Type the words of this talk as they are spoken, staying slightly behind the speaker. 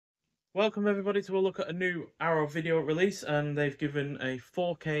Welcome everybody to a look at a new Arrow video release, and they've given a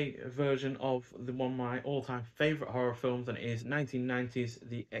 4K version of one of my all-time favourite horror films, and it is 1990's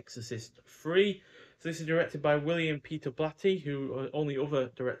The Exorcist 3. So this is directed by William Peter Blatty, who only other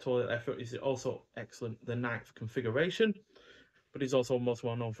directorial effort is also excellent, The Ninth Configuration, but he's also most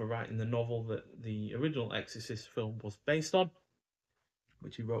well known for writing the novel that the original Exorcist film was based on,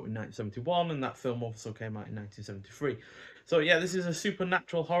 which he wrote in 1971, and that film also came out in 1973. So yeah, this is a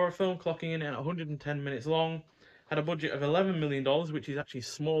supernatural horror film, clocking in at 110 minutes long. Had a budget of $11 million, which is actually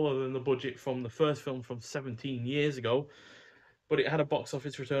smaller than the budget from the first film from 17 years ago. But it had a box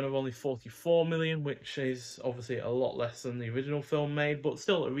office return of only 44 million, which is obviously a lot less than the original film made, but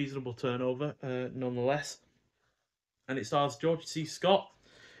still a reasonable turnover nonetheless. And it stars George C. Scott,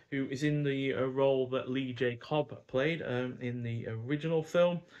 who is in the role that Lee J. Cobb played in the original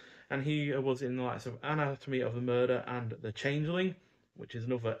film, and he was in the likes of Anatomy of the Murder and The Changeling, which is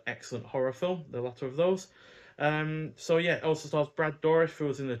another excellent horror film, the latter of those. So yeah, it also stars Brad Dourif, who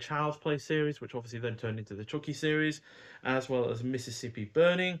was in the Child's Play series, which obviously then turned into the Chucky series, as well as Mississippi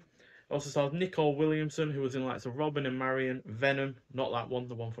Burning. It also stars Nicole Williamson, who was in the likes of Robin and Marion, Venom, not that one,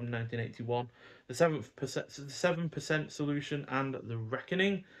 the one from 1981, the 7% Solution, and The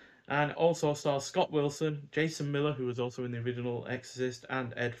Reckoning. And also stars Scott Wilson, Jason Miller, who was also in the original Exorcist,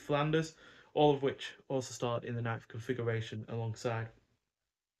 and Ed Flanders, all of which also starred in the Ninth Configuration alongside,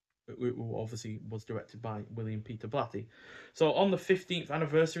 who obviously was directed by William Peter Blatty. So on the 15th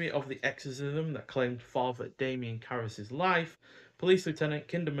anniversary of the exorcism that claimed Father Damien Karras' life, Police Lieutenant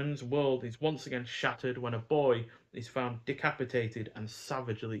Kinderman's world is once again shattered when a boy is found decapitated and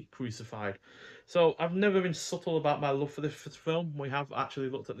savagely crucified. So I've never been subtle about my love for this film. We have actually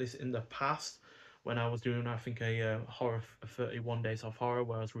looked at this in the past when I was doing, I think, a horror 31 days of horror,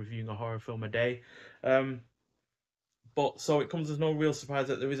 where I was reviewing a horror film a day. Um, but so it comes as no real surprise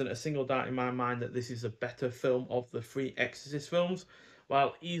that there isn't a single doubt in my mind that this is a better film of the three Exorcist films,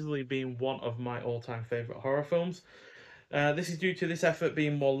 while easily being one of my all-time favourite horror films. This is due to this effort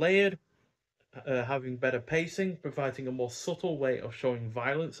being more layered, having better pacing, providing a more subtle way of showing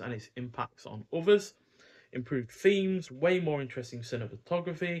violence and its impacts on others, improved themes, way more interesting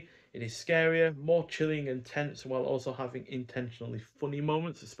cinematography. It is scarier, more chilling and tense, while also having intentionally funny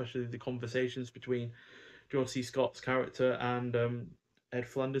moments, especially the conversations between George C. Scott's character and Ed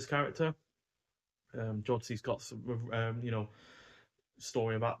Flanders' character. George C. Scott's,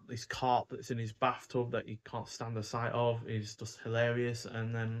 story about this carp that's in his bathtub that he can't stand the sight of is just hilarious.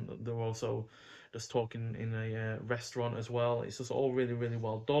 And then they're also just talking in a restaurant as well. It's just all really, really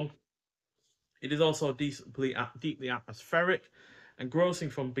well done. It is also deeply atmospheric and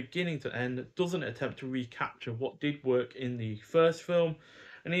grossing from beginning to end. It doesn't attempt to recapture what did work in the first film.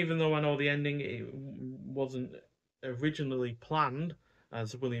 And even though I know the ending it wasn't originally planned,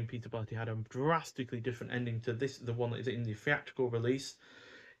 as William Peter Blatty had a drastically different ending to this, the one that is in the theatrical release,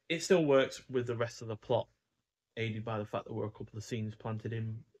 it still works with the rest of the plot, aided by the fact that there were a couple of scenes planted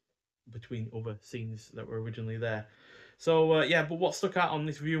in between other scenes that were originally there. So yeah, but what stuck out on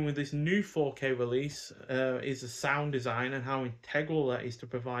this viewing with this new 4K release is the sound design and how integral that is to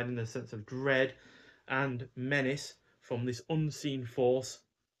providing a sense of dread and menace from this unseen force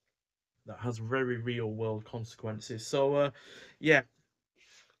that has very real world consequences. So yeah,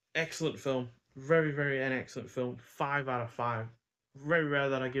 excellent film, very an excellent film. 5 out of 5. Very rare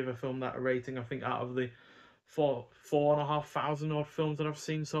that I give a film that rating. I think out of the 4,500 odd films that I've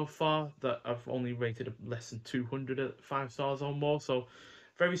seen so far, that I've only rated less than 200 at 5 stars or more. So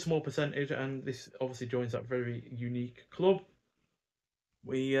very small percentage, and this obviously joins that very unique club.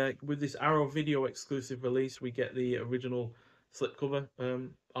 We with this Arrow Video exclusive release, we get the original slipcover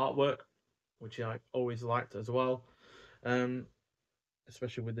artwork, which I always liked as well. Um,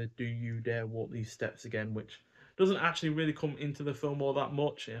 Especially with the "Do You Dare Walk These Steps Again," which doesn't actually really come into the film all that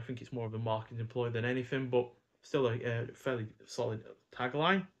much. I think it's more of a marketing ploy than anything, but still a fairly solid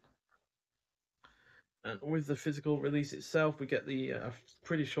tagline. And with the physical release itself, we get the. I'm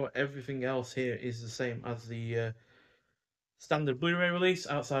pretty sure everything else here is the same as the standard Blu-ray release,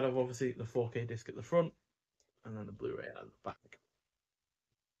 outside of obviously the 4K disc at the front, and then the Blu-ray at the back.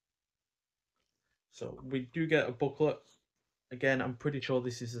 So we do get a booklet. Again, I'm pretty sure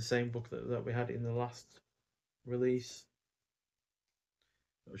this is the same book that we had in the last release.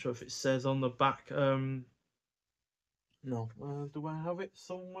 Not sure if it says on the back. No. Do I have it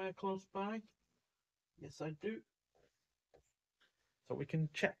somewhere close by? Yes, I do. So we can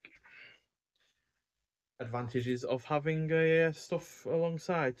check advantages of having stuff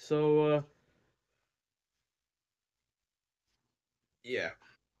alongside. So yeah.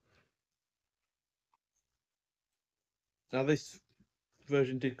 Now this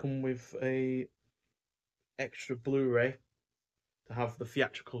version did come with a extra Blu-ray to have the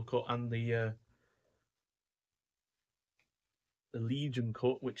theatrical cut and the Legion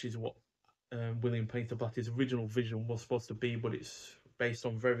cut, which is what William Peter Blatty's original vision was supposed to be, but it's based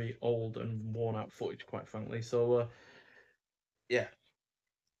on very old and worn out footage, quite frankly. So yeah,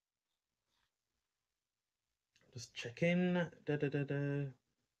 just check in. Da, da, da, da.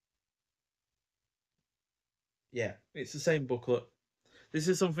 Yeah, it's the same booklet. This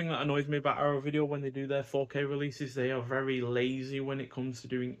is something that annoys me about Arrow Video when they do their 4K releases. They are very lazy when it comes to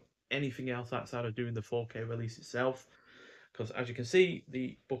doing anything else outside of doing the 4K release itself. Because as you can see,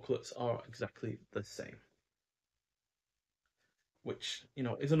 the booklets are exactly the same. Which, you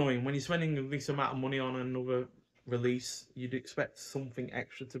know, is annoying. When you're spending this amount of money on another release, you'd expect something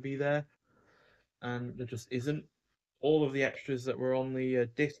extra to be there. And there just isn't. All of the extras that were on the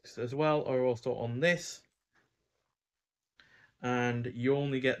discs as well are also on this. And you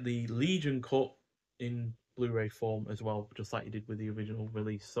only get the Legion cut in Blu-ray form as well, just like you did with the original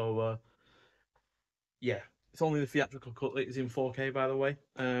release. So yeah, it's only the theatrical cut that is in 4K, by the way.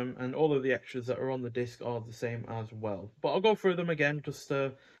 And all of the extras that are on the disc are the same as well. But I'll go through them again just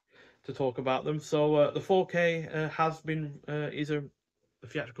to talk about them. So the 4K has been the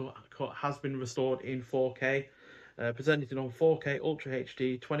theatrical cut has been restored in 4K. Presented on 4K Ultra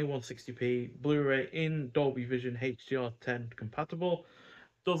HD 2160p Blu-ray in Dolby Vision HDR10 compatible.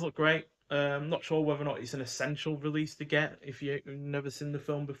 Does look great. Not sure whether or not it's an essential release to get if you've never seen the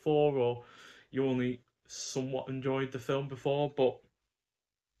film before or you only somewhat enjoyed the film before. But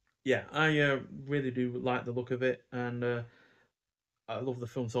yeah, I really do like the look of it, and I love the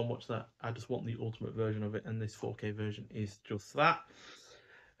film so much that I just want the ultimate version of it, and this 4K version is just that.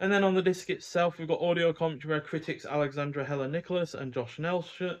 And then on the disc itself, we've got audio commentary by critics Alexandra Helen Nicholas and Josh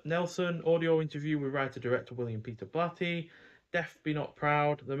Nelson, audio interview with writer-director William Peter Blatty, Deaf Be Not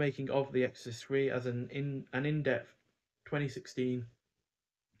Proud, the making of The Exorcist 3 as an in-depth 2016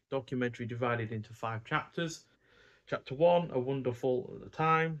 documentary divided into 5 chapters. Chapter 1, A Wonderful at the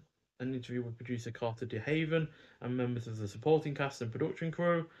Time, an interview with producer Carter DeHaven and members of the supporting cast and production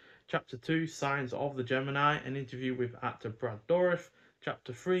crew. Chapter 2, Signs of the Gemini, an interview with actor Brad Dourif.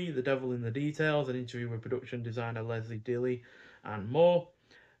 Chapter 3, The Devil in the Details, an interview with production designer Leslie Dilly and more.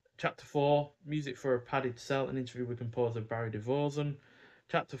 Chapter 4, Music for a Padded Cell, an interview with composer Barry DeVozen.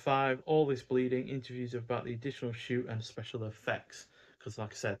 Chapter 5, All This Bleeding, interviews about the additional shoot and special effects. Because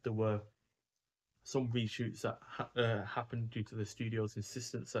like I said, there were some reshoots that happened due to the studio's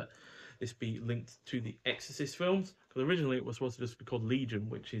insistence that this be linked to the Exorcist films. Because originally it was supposed to just be called Legion,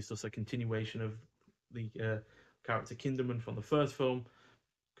 which is just a continuation of the character Kinderman from the first film,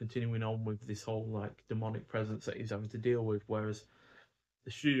 continuing on with this whole like demonic presence that he's having to deal with. Whereas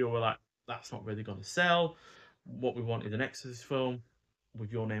the studio were like, that's not really going to sell. What we want is an Exorcist film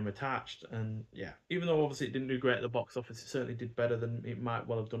with your name attached. And yeah, even though obviously it didn't do great at the box office, it certainly did better than it might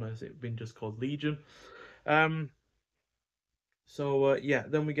well have done as it been just called Legion. Yeah,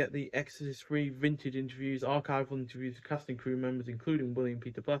 then we get the Exorcist 3 vintage interviews, archival interviews with casting crew members, including William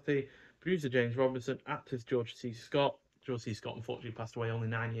Peter Blatty, producer James Robinson, actors George C. Scott. George C. Scott unfortunately passed away only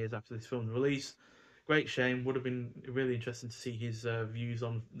 9 years after this film's release. Great shame. Would have been really interesting to see his views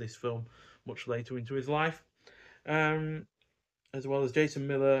on this film much later into his life. As well as Jason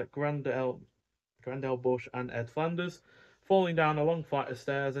Miller, Grandel Bush, and Ed Flanders. Falling down a long flight of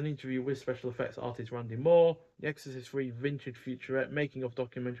stairs, an interview with special effects artist Randy Moore, The Exorcist 3 vintage featurette, making of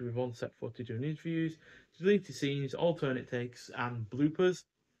documentary with on-set footage and interviews, deleted scenes, alternate takes, and bloopers,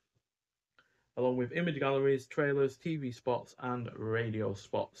 along with image galleries, trailers, TV spots, and radio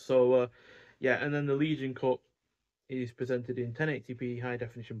spots. So, yeah, and then the Legion cut is presented in 1080p high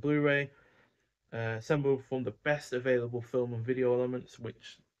definition Blu-ray, assembled from the best available film and video elements,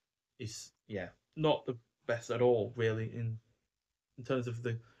 which is, yeah, not the best at all, really, in terms of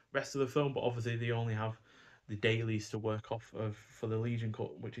the rest of the film, but obviously they only have the dailies to work off of for the Legion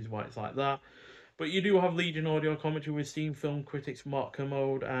cut, which is why it's like that. But you do have Legion audio commentary with esteemed film critics Mark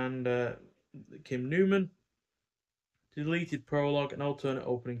Kermode and Kim Newman. Deleted prologue, an alternate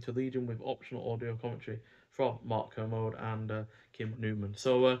opening to Legion with optional audio commentary from Mark Kermode and Kim Newman.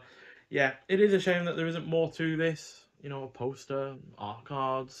 So, yeah, it is a shame that there isn't more to this. You know, a poster, art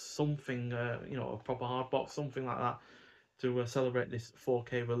cards, something, you know, a proper hard box, something like that to celebrate this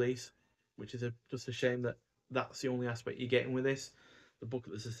 4K release, which is just a shame that that's the only aspect you're getting with this. The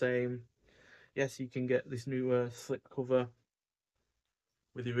booklet's the same. Yes, you can get this new slip cover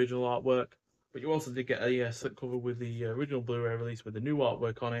with the original artwork, but you also did get a slip cover with the original Blu-ray release with the new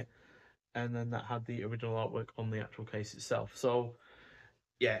artwork on it, and then that had the original artwork on the actual case itself. So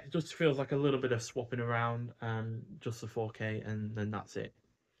yeah, it just feels like a little bit of swapping around and just the 4K, and then that's it,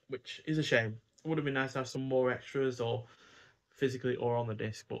 which is a shame. It would have been nice to have some more extras, or physically or on the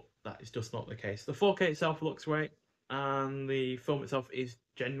disc, but that is just not the case. The 4K itself looks great, and the film itself is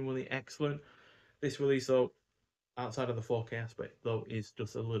genuinely excellent. This release, though, outside of the 4K aspect, though, is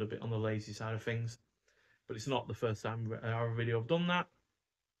just a little bit on the lazy side of things. But it's not the first time our video have done that,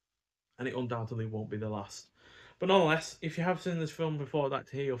 and it undoubtedly won't be the last. But nonetheless, if you have seen this film before, I'd like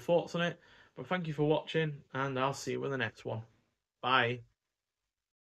to hear your thoughts on it. But thank you for watching, and I'll see you in the next one. Bye.